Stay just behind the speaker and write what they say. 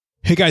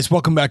Hey guys,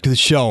 welcome back to the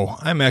show.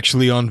 I'm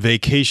actually on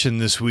vacation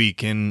this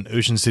week in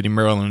Ocean City,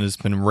 Maryland. It's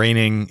been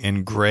raining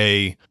and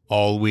gray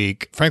all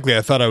week. Frankly,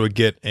 I thought I would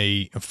get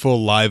a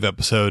full live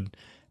episode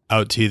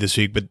out to you this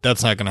week, but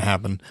that's not going to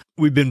happen.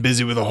 We've been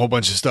busy with a whole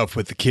bunch of stuff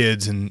with the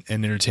kids and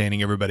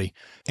entertaining everybody.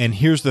 And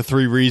here's the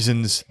 3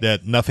 reasons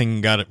that nothing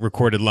got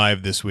recorded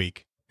live this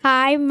week.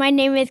 Hi, my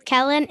name is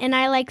Kellen, and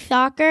I like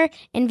soccer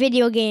and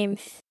video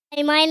games.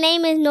 Hey, my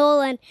name is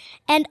Nolan,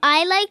 and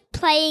I like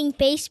playing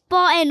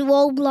baseball and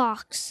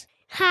Roblox.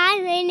 Hi,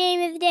 my name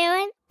is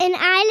Darren, and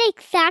I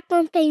like soccer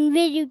and playing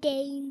video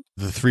games.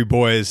 The 3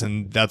 boys,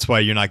 and that's why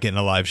you're not getting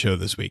a live show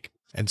this week.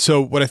 And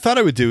so what I thought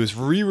I would do is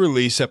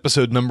re-release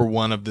episode number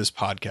 1 of this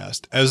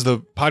podcast. As the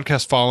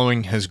podcast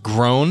following has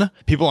grown,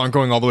 people aren't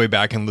going all the way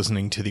back and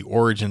listening to the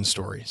origin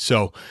story.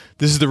 So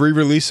this is the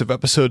re-release of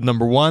episode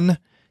number 1.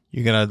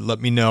 You're going to let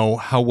me know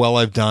how well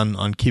I've done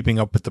on keeping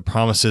up with the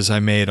promises I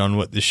made on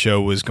what this show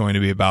was going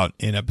to be about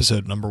in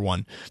episode number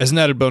 1. As an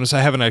added bonus,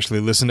 I haven't actually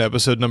listened to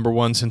episode number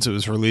 1 since it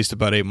was released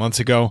about 8 months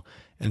ago.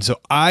 And so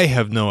I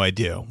have no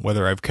idea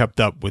whether I've kept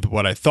up with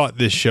what I thought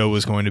this show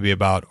was going to be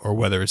about or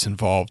whether it's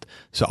involved.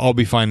 So I'll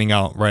be finding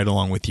out right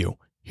along with you.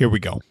 Here we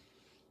go.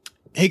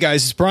 Hey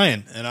guys, it's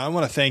Brian, and I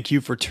want to thank you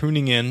for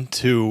tuning in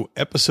to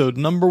episode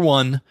number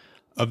 1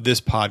 of this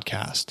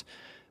podcast.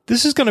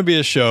 This is going to be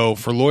a show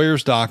for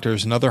lawyers,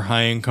 doctors, and other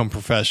high-income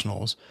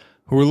professionals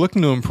who are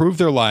looking to improve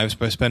their lives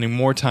by spending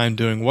more time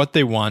doing what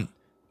they want,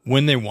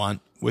 when they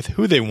want, with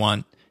who they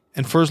want,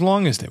 and for as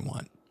long as they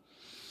want.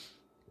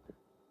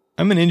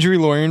 I'm an injury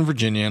lawyer in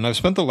Virginia, and I've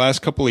spent the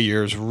last couple of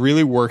years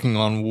really working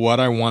on what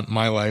I want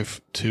my life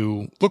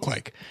to look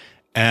like.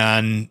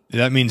 And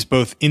that means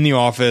both in the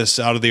office,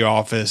 out of the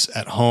office,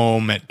 at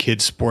home, at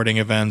kids' sporting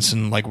events,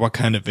 and like what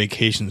kind of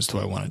vacations do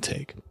I want to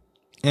take.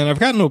 And I've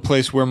gotten to a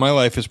place where my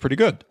life is pretty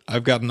good.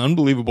 I've got an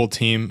unbelievable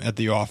team at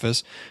the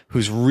office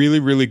who's really,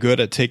 really good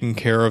at taking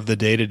care of the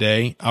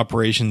day-to-day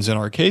operations in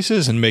our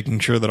cases and making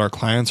sure that our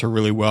clients are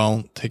really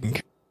well taken care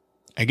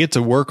of. I get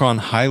to work on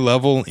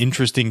high-level,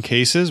 interesting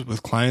cases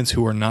with clients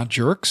who are not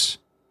jerks.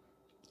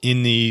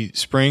 In the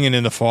spring and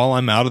in the fall,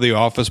 I'm out of the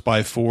office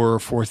by 4 or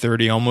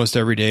 4:30 almost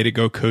every day to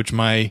go coach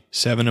my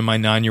 7 and my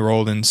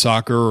 9-year-old in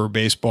soccer or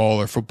baseball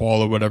or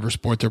football or whatever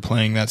sport they're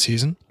playing that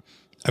season.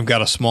 I've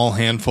got a small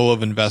handful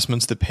of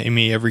investments that pay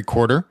me every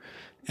quarter,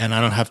 and I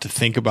don't have to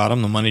think about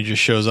them. The money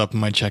just shows up in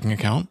my checking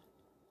account.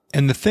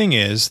 And the thing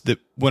is that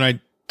when I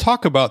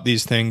talk about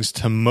these things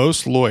to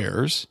most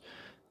lawyers,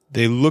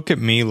 they look at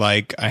me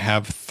like I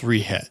have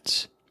 3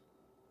 heads.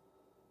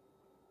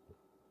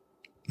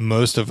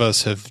 Most of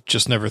us have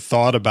just never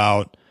thought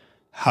about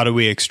how do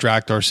we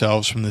extract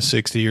ourselves from the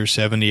 60 or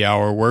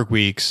 70-hour work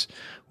weeks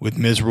with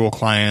miserable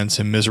clients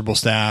and miserable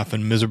staff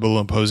and miserable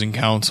opposing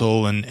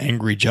counsel and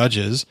angry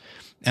judges.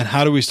 And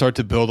how do we start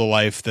to build a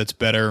life that's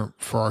better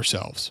for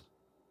ourselves?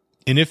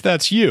 And if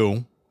that's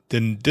you,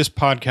 then this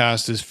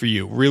podcast is for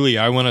you. Really,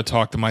 I want to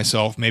talk to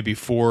myself maybe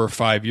 4 or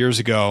 5 years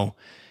ago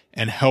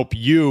and help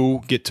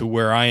you get to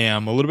where I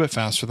am a little bit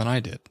faster than I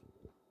did.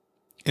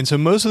 And so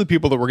most of the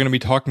people that we're going to be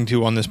talking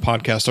to on this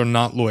podcast are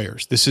not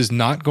lawyers. This is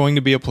not going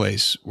to be a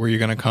place where you're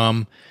going to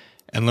come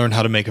and learn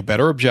how to make a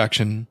better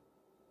objection,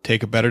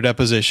 take a better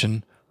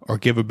deposition, or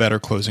give a better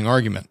closing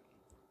argument.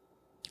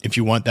 If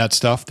you want that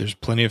stuff, there's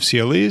plenty of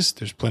CLEs,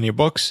 there's plenty of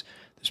books,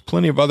 there's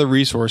plenty of other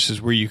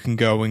resources where you can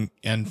go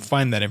and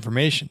find that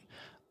information.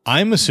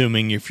 I'm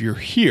assuming if you're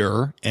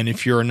here and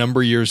if you're a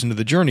number of years into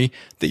the journey,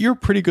 that you're a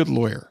pretty good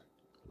lawyer.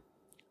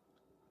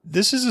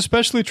 This is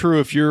especially true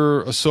if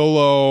you're a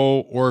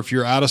solo or if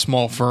you're at a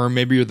small firm.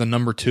 Maybe you're the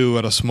number 2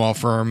 at a small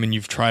firm and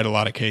you've tried a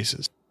lot of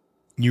cases.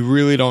 You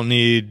really don't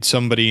need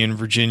somebody in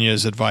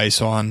Virginia's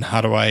advice on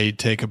how do I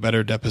take a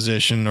better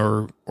deposition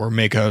or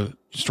make a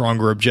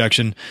stronger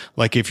objection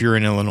like if you're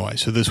in Illinois.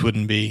 So this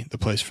wouldn't be the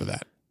place for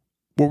that.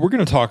 What we're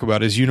going to talk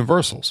about is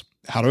universals.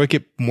 How do I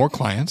get more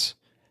clients?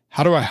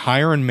 How do I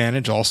hire and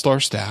manage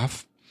all-star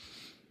staff?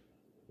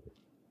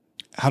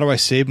 How do I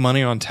save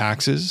money on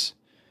taxes?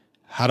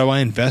 How do I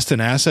invest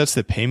in assets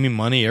that pay me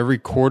money every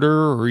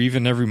quarter or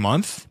even every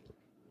month?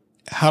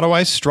 How do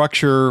I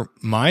structure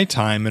my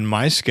time and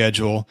my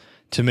schedule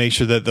to make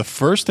sure that the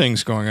first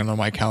things going on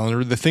my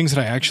calendar are the things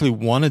that I actually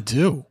want to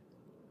do?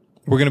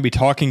 We're going to be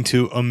talking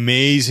to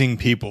amazing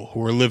people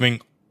who are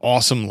living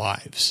awesome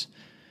lives.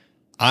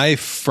 I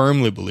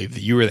firmly believe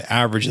that you are the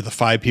average of the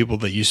 5 people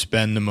that you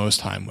spend the most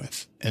time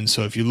with. And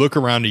so if you look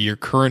around at your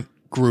current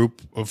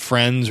group of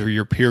friends or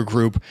your peer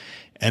group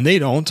and they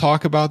don't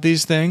talk about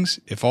these things,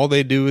 if all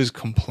they do is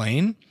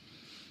complain,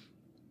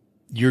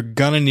 you're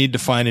going to need to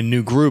find a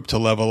new group to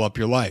level up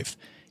your life.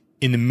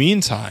 In the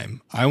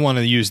meantime, I want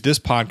to use this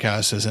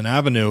podcast as an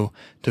avenue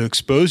to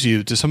expose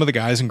you to some of the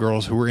guys and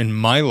girls who are in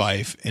my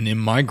life and in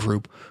my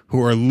group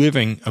who are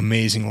living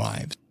amazing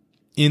lives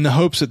in the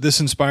hopes that this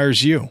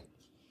inspires you.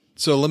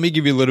 So let me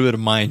give you a little bit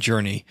of my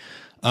journey.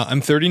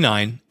 I'm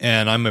 39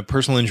 and I'm a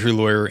personal injury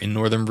lawyer in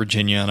Northern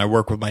Virginia and I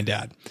work with my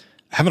dad.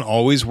 I haven't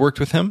always worked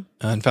with him.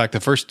 In fact,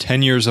 the first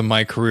 10 years of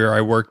my career,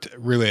 I worked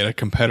really at a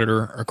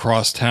competitor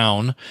across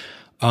town.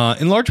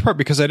 in large part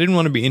because I didn't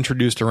want to be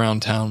introduced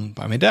around town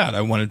by my dad.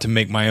 I wanted to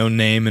make my own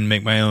name and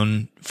make my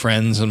own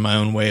friends and my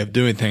own way of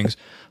doing things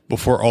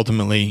before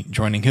ultimately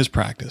joining his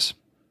practice.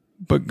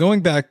 But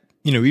going back,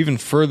 even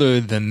further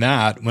than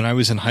that, when I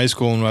was in high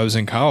school and when I was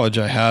in college,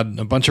 I had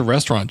a bunch of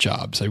restaurant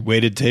jobs. I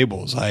waited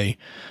tables. I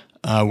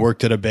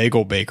worked at a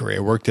bagel bakery.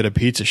 I worked at a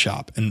pizza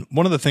shop. And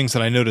one of the things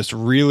that I noticed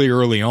really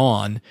early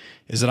on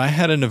is that I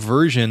had an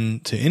aversion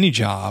to any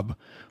job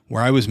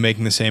where I was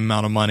making the same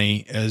amount of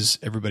money as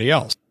everybody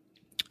else.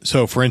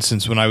 So, for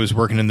instance, when I was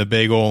working in the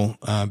bagel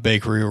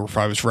bakery, or if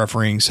I was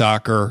refereeing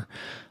soccer,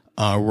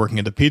 working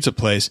at the pizza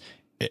place,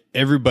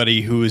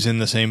 everybody who was in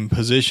the same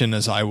position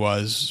as I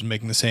was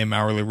making the same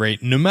hourly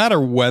rate, no matter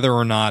whether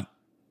or not,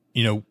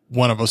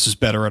 one of us is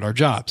better at our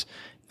jobs.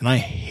 And I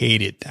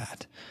hated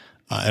that.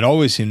 It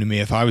always seemed to me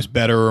if I was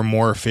better or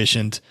more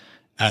efficient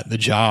at the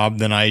job,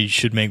 then I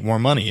should make more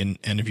money.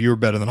 And if you were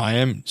better than I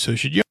am, so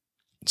should you.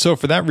 So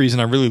for that reason,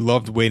 I really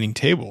loved waiting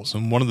tables.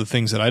 And one of the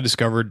things that I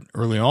discovered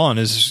early on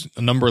is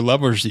a number of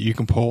levers that you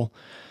can pull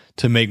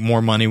to make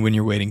more money when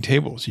you're waiting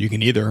tables. You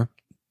can either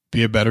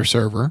be a better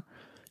server.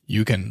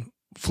 You can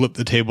flip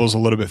the tables a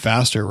little bit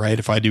faster, right?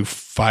 If I do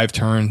 5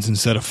 turns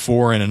instead of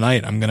 4 in a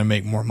night, I'm going to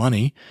make more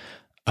money.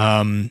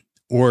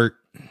 Or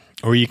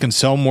you can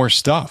sell more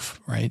stuff,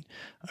 right?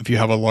 If you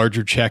have a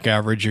larger check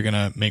average, you're going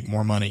to make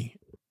more money.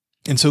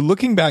 And so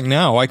looking back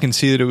now, I can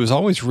see that it was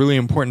always really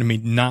important to me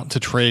not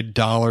to trade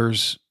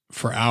dollars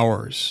for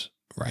hours,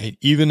 right?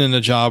 Even in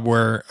a job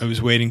where I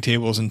was waiting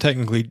tables and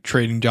technically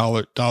trading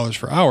dollars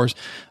for hours,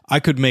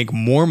 I could make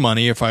more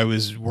money if I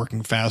was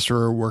working faster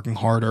or working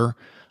harder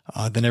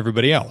than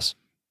everybody else.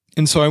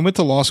 And so I went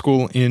to law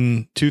school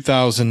in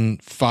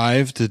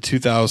 2005 to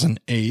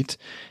 2008,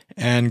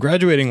 and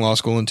graduating law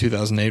school in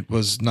 2008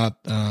 was not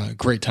a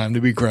great time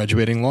to be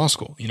graduating law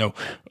school.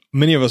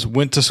 Many of us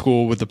went to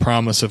school with the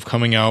promise of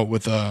coming out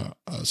with a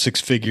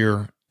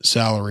 6-figure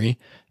salary,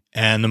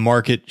 and the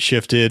market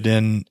shifted,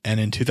 and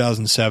in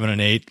 2007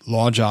 and 8,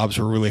 law jobs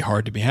were really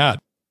hard to be had.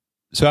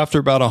 So after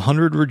about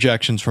 100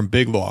 rejections from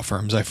big law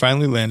firms, I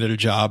finally landed a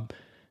job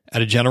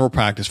at a general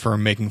practice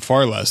firm making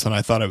far less than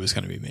I thought I was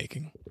going to be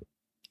making.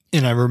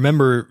 And I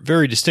remember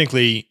very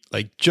distinctly,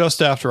 like just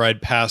after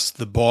I'd passed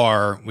the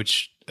bar,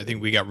 which I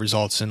think we got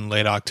results in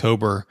late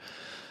October,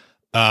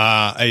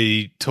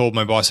 I told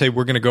my boss, hey,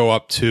 we're going to go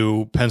up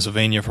to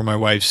Pennsylvania for my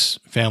wife's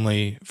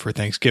family for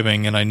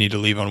Thanksgiving, and I need to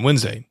leave on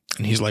Wednesday.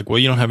 And he's like, well,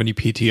 you don't have any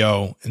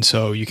PTO, and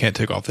so you can't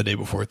take off the day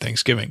before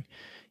Thanksgiving,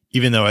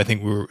 even though I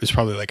think it was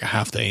probably like a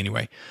half day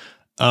anyway.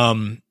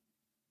 That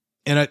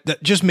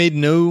just made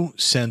no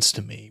sense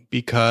to me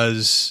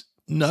because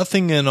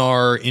nothing in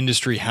our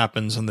industry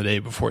happens on the day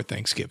before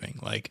Thanksgiving.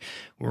 Like,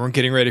 we weren't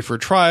getting ready for a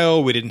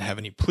trial. We didn't have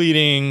any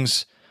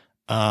pleadings.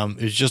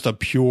 It was just a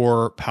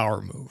pure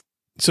power move.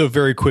 So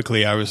very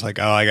quickly, I was like,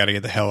 oh, I got to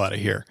get the hell out of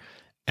here.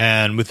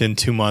 And within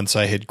 2 months,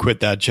 I had quit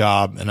that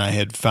job and I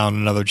had found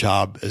another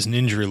job as an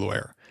injury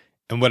lawyer.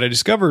 And what I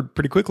discovered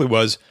pretty quickly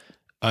was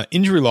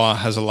injury law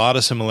has a lot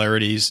of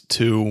similarities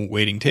to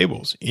waiting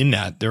tables in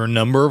that there are a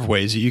number of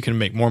ways that you can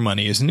make more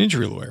money as an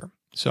injury lawyer.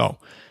 So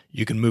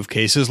you can move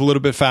cases a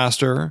little bit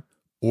faster,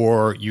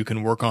 or you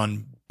can work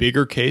on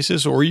bigger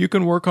cases, or you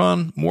can work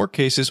on more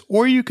cases,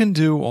 or you can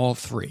do all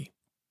three.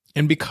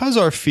 And because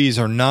our fees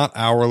are not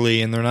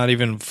hourly and they're not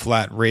even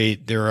flat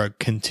rate, they're a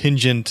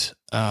contingent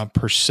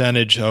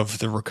percentage of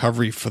the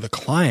recovery for the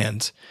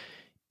client.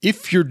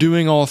 If you're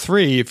doing all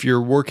three, if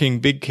you're working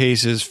big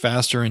cases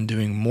faster and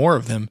doing more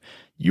of them,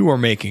 you are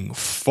making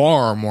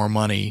far more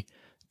money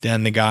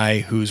than the guy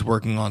who's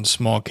working on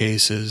small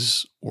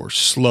cases or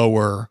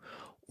slower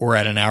or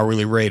at an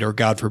hourly rate or,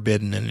 God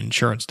forbid, in an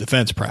insurance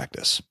defense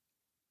practice.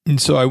 And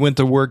so I went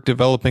to work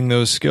developing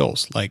those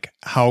skills. Like,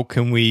 how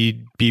can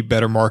we be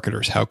better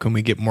marketers? How can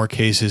we get more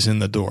cases in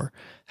the door?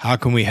 How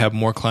can we have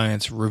more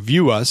clients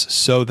review us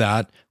so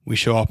that we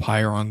show up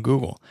higher on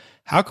Google?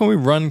 How can we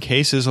run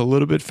cases a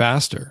little bit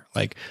faster?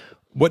 Like,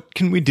 what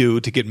can we do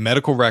to get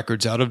medical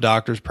records out of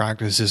doctors'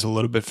 practices a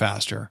little bit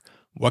faster?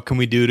 What can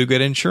we do to get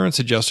insurance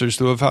adjusters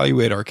to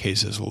evaluate our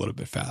cases a little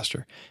bit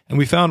faster? And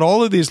we found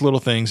all of these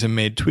little things and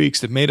made tweaks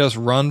that made us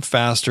run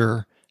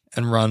faster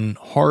and run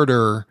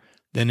harder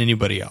than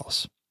anybody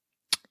else.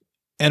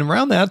 And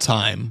around that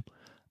time,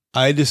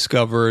 I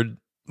discovered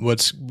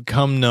what's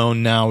become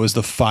known now as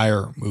the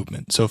FIRE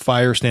movement. So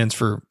FIRE stands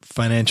for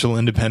Financial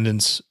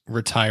Independence,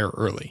 Retire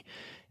Early.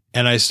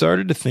 And I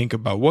started to think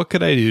about what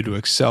could I do to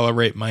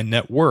accelerate my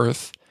net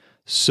worth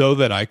so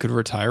that I could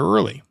retire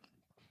early.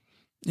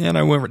 And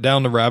I went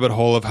down the rabbit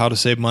hole of how to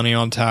save money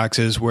on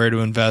taxes, where to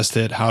invest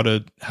it, how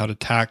to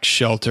tax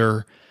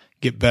shelter,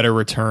 get better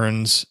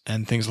returns,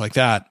 and things like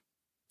that.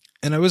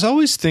 And I was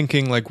always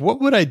thinking, like,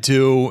 what would I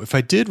do if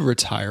I did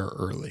retire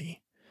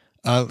early?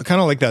 Kind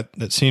of like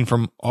that scene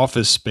from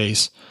Office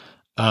Space.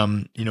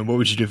 What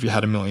would you do if you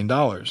had $1 million?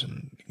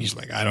 And he's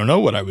like, I don't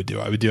know what I would do.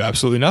 I would do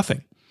absolutely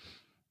nothing.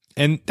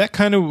 And that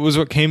kind of was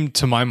what came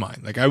to my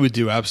mind. Like, I would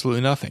do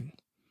absolutely nothing.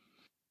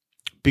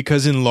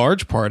 Because in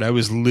large part, I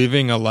was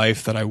living a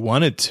life that I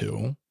wanted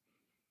to.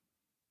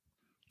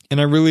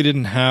 And I really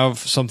didn't have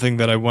something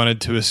that I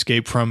wanted to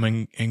escape from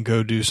and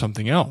go do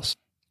something else.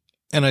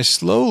 And I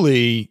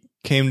slowly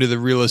came to the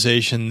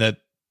realization that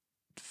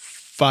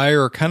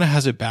FIRE kind of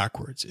has it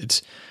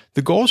backwards.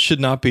 The goal should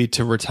not be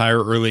to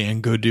retire early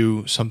and go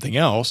do something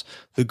else.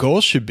 The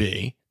goal should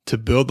be to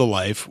build a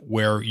life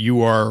where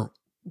you are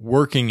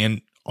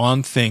working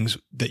on things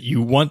that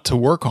you want to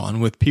work on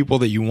with people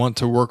that you want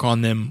to work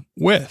on them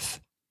with.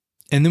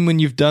 And then when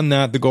you've done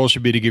that, the goal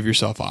should be to give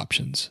yourself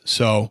options.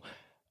 So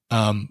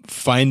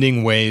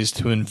finding ways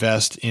to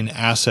invest in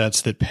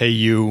assets that pay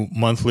you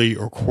monthly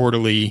or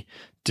quarterly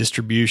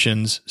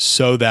distributions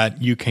so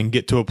that you can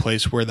get to a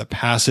place where the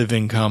passive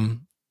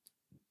income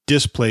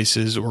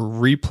displaces or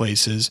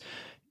replaces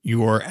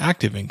your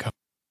active income,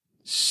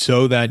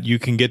 so that you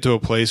can get to a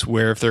place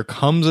where if there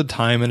comes a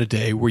time in a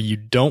day where you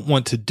don't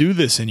want to do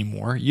this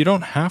anymore, you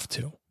don't have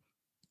to.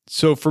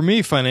 So for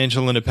me,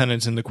 financial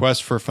independence and the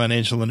quest for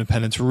financial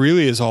independence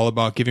really is all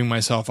about giving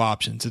myself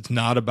options. It's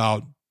not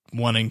about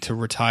wanting to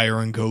retire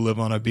and go live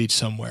on a beach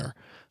somewhere.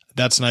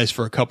 That's nice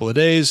for a couple of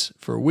days,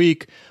 for a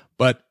week,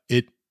 but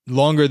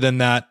longer than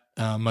that,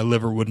 my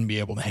liver wouldn't be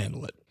able to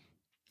handle it.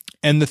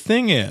 And the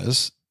thing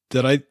is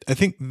that I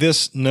think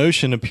this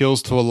notion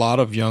appeals to a lot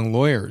of young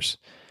lawyers.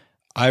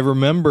 I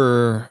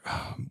remember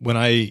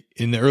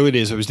in the early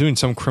days, I was doing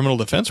some criminal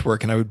defense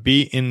work, and I would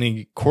be in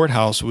the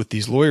courthouse with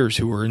these lawyers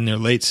who were in their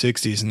late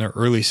 60s and their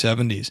early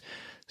 70s,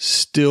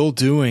 still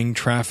doing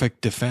traffic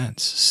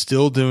defense,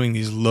 still doing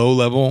these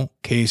low-level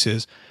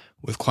cases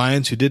with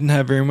clients who didn't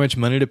have very much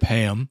money to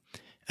pay them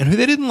and who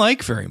they didn't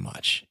like very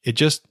much. It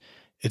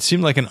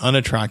seemed like an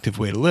unattractive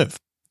way to live.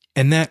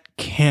 And that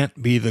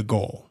can't be the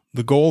goal.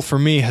 The goal for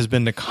me has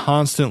been to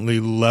constantly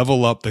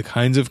level up the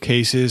kinds of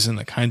cases and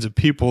the kinds of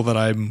people that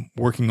I'm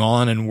working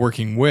on and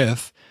working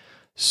with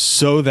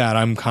so that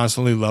I'm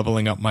constantly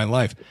leveling up my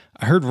life.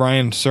 I heard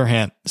Ryan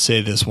Serhant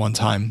say this one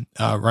time.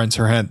 Ryan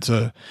Serhant,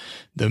 the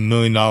 $1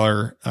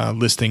 million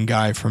listing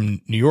guy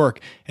from New York.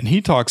 And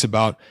he talks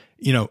about,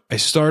 I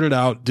started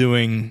out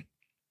doing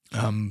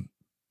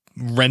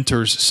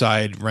renter's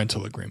side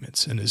rental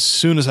agreements. And as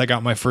soon as I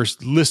got my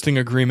first listing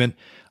agreement,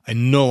 I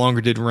no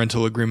longer did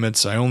rental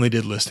agreements. I only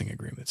did listing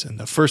agreements. And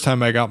the first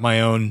time I got my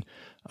own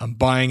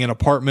buying an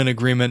apartment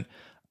agreement,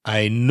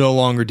 I no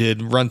longer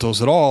did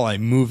rentals at all. I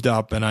moved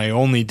up and I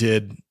only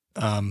did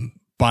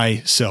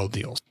buy-sell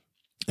deals.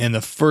 And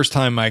the first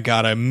time I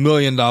got $1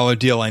 million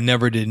deal, I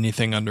never did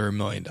anything under $1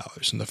 million.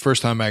 And the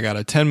first time I got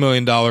a $10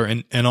 million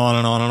and on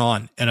and on and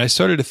on. And I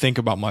started to think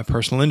about my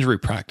personal injury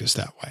practice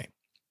that way.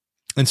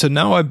 And so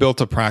now I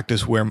built a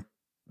practice where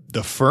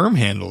the firm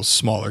handles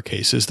smaller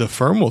cases. The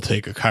firm will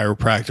take a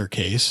chiropractor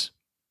case,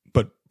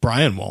 but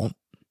Brian won't.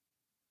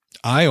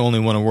 I only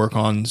want to work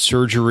on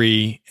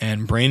surgery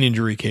and brain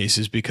injury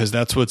cases because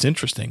that's what's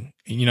interesting.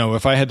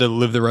 If I had to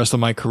live the rest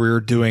of my career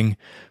doing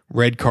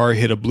red car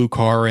hit a blue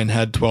car and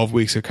had 12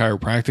 weeks of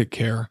chiropractic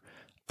care,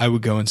 I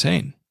would go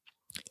insane.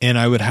 And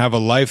I would have a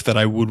life that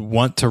I would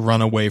want to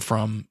run away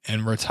from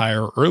and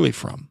retire early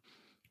from.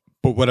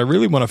 But what I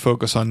really want to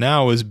focus on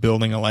now is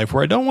building a life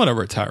where I don't want to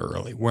retire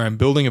early, where I'm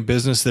building a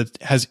business that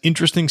has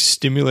interesting,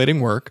 stimulating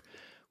work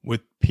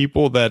with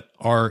people that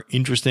are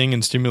interesting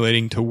and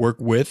stimulating to work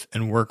with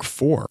and work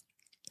for,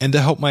 and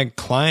to help my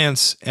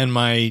clients and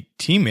my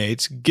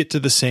teammates get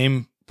to the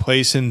same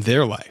place in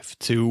their life,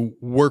 to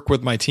work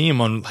with my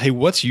team on, hey,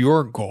 what's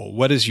your goal?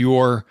 What is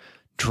your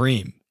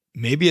dream?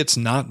 Maybe it's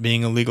not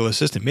being a legal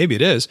assistant. Maybe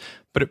it is,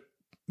 but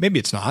maybe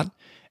it's not.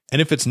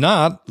 And if it's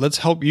not, let's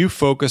help you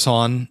focus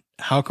on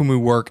how can we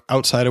work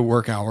outside of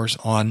work hours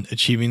on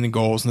achieving the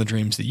goals and the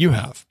dreams that you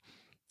have.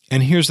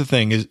 And here's the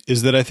thing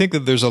is that I think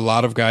that there's a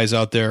lot of guys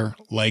out there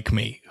like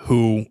me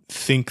who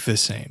think the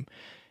same.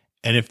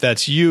 And if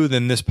that's you,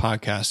 then this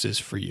podcast is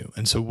for you.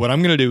 And so what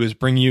I'm going to do is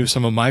bring you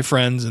some of my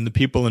friends and the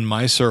people in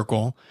my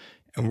circle,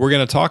 and we're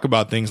going to talk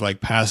about things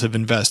like passive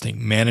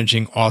investing,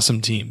 managing awesome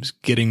teams,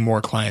 getting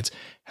more clients,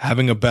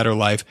 having a better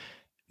life,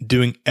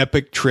 doing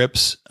epic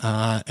trips,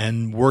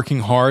 and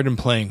working hard and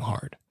playing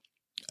hard.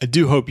 I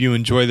do hope you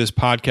enjoy this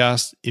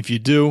podcast. If you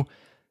do,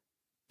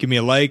 give me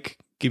a like,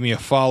 give me a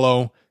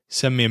follow,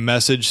 send me a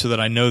message so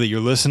that I know that you're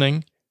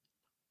listening.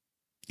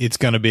 It's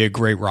going to be a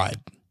great ride.